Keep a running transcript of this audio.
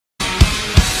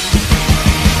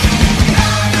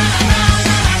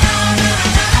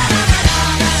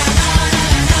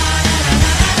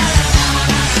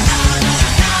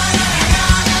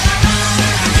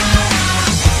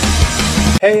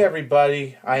Hey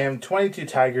everybody, I am 22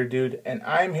 Tiger Dude, and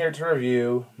I'm here to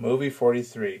review Movie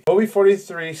 43. Movie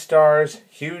 43 stars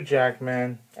Hugh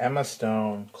Jackman, Emma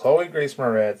Stone, Chloe Grace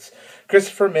Moretz,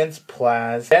 Christopher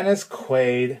Mintz-Plasse, Dennis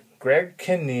Quaid, Greg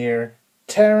Kinnear,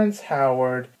 Terrence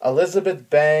Howard, Elizabeth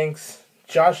Banks,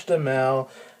 Josh Duhamel,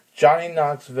 Johnny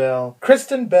Knoxville,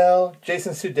 Kristen Bell,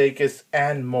 Jason Sudeikis,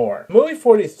 and more. Movie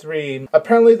 43,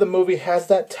 apparently the movie has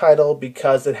that title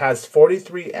because it has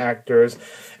 43 actors,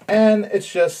 and it's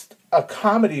just a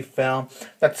comedy film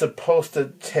that's supposed to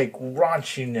take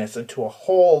raunchiness into a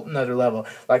whole nother level,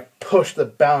 like push the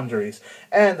boundaries.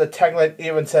 And the tagline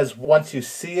even says, once you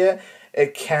see it,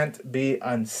 it can't be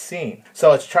unseen.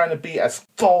 So it's trying to be as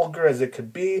vulgar as it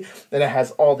could be. Then it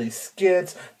has all these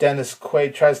skits. Dennis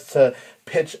Quaid tries to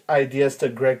pitch ideas to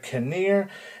Greg Kinnear.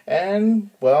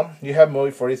 And, well, you have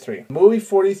Movie 43. Movie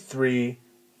 43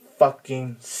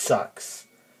 fucking sucks.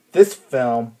 This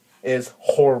film is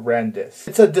horrendous.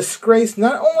 It's a disgrace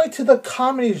not only to the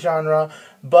comedy genre,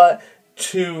 but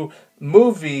to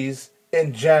movies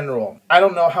in general. I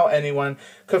don't know how anyone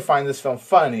could find this film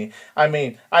funny. I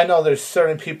mean, I know there's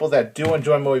certain people that do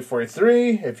enjoy Movie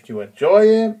 43. If you enjoy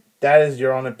it, that is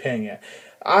your own opinion.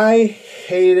 I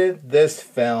hated this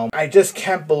film. I just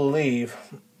can't believe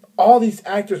all these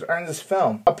actors are in this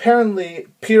film. Apparently,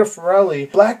 Peter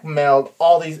Farrelly blackmailed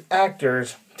all these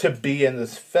actors to be in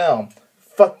this film.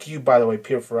 Fuck you, by the way,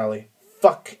 Peter Farrelly.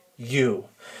 Fuck you.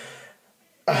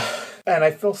 And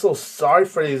I feel so sorry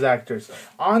for these actors.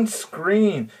 On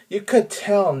screen, you could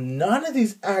tell none of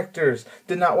these actors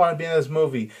did not want to be in this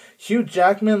movie. Hugh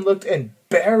Jackman looked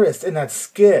embarrassed in that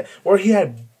skit where he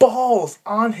had balls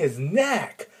on his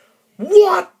neck.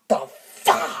 What the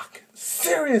fuck?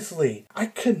 Seriously, I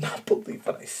could not believe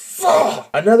what I saw.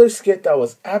 Another skit that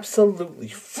was absolutely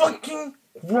fucking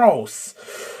gross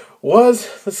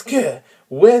was the skit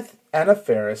with Anna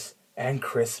Faris and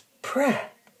Chris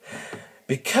Pratt.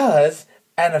 Because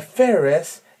Anna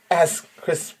Faris asked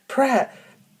Chris Pratt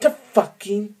to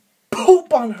fucking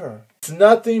poop on her. It's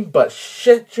nothing but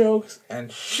shit jokes and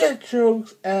shit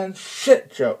jokes and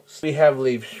shit jokes. We have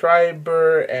Liev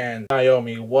Schreiber and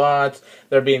Naomi Watts.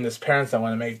 They're being these parents that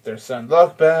want to make their son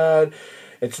look bad.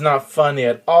 It's not funny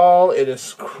at all. It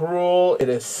is cruel. It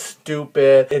is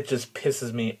stupid. It just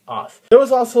pisses me off. There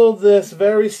was also this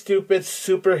very stupid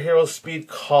superhero speed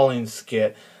calling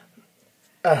skit.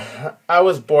 I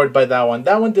was bored by that one.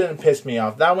 That one didn't piss me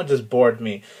off. That one just bored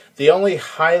me. The only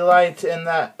highlight in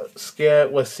that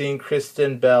skit was seeing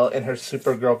Kristen Bell in her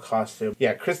Supergirl costume.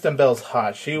 Yeah, Kristen Bell's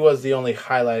hot. She was the only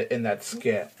highlight in that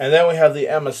skit. And then we have the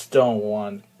Emma Stone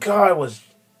one. God, was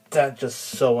that just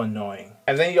so annoying.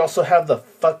 And then you also have the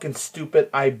fucking stupid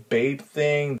I Babe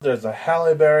thing. There's a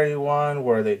Halle Berry one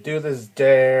where they do this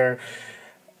dare.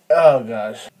 Oh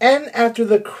gosh. And after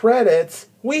the credits,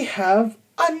 we have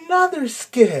another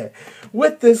skit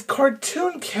with this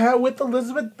cartoon cat with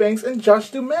Elizabeth Banks and Josh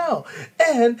Duhamel.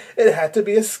 And it had to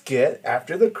be a skit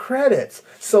after the credits.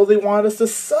 So they want us to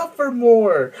suffer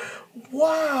more.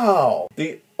 Wow.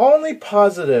 The only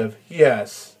positive,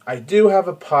 yes, I do have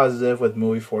a positive with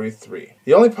Movie 43.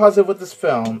 The only positive with this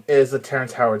film is the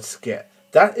Terrence Howard skit.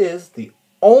 That is the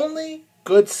only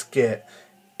good skit,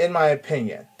 in my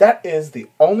opinion. That is the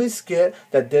only skit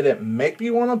that didn't make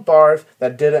me want to barf,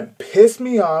 that didn't piss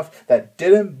me off, that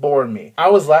didn't bore me. I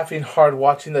was laughing hard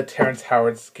watching the Terrence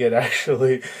Howard skit,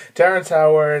 actually. Terrence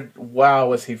Howard, wow,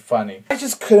 was he funny. I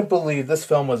just couldn't believe this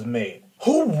film was made.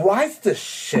 Who writes this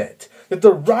shit? Did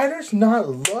the writers not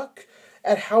look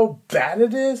at how bad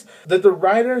it is? Did the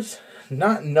writers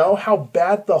not know how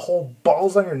bad the whole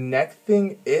balls on your neck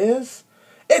thing is?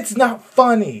 It's not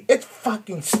funny. It's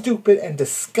fucking stupid and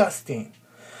disgusting.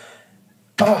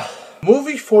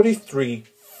 Movie 43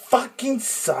 fucking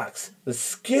sucks. The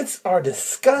skits are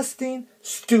disgusting,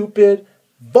 stupid,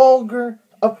 vulgar,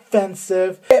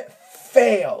 offensive. It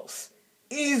fails.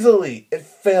 Easily, it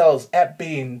fails at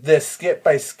being this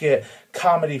skit-by-skit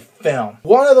comedy film.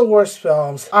 One of the worst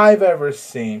films I've ever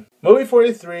seen. Movie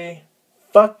 43,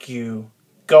 fuck you,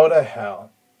 go to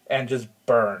hell, and just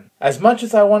burn. As much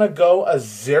as I want to go a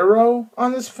 0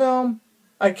 on this film,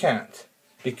 I can't.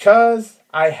 Because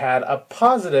I had a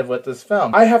positive with this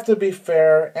film. I have to be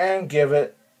fair and give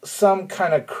it some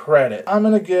kind of credit. I'm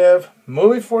going to give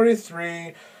Movie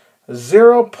 43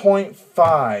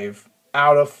 0.5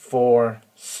 out of 4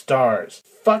 stars.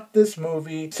 Fuck this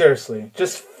movie. Seriously,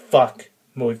 just fuck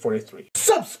Movie 43.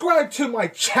 Subscribe to my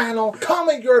channel,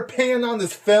 comment your opinion on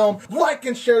this film, like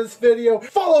and share this video,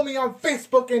 follow me on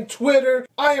Facebook and Twitter.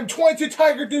 I am 22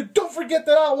 Tiger Dude. Don't forget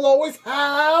that I will always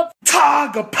have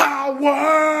Tiger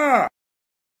Power!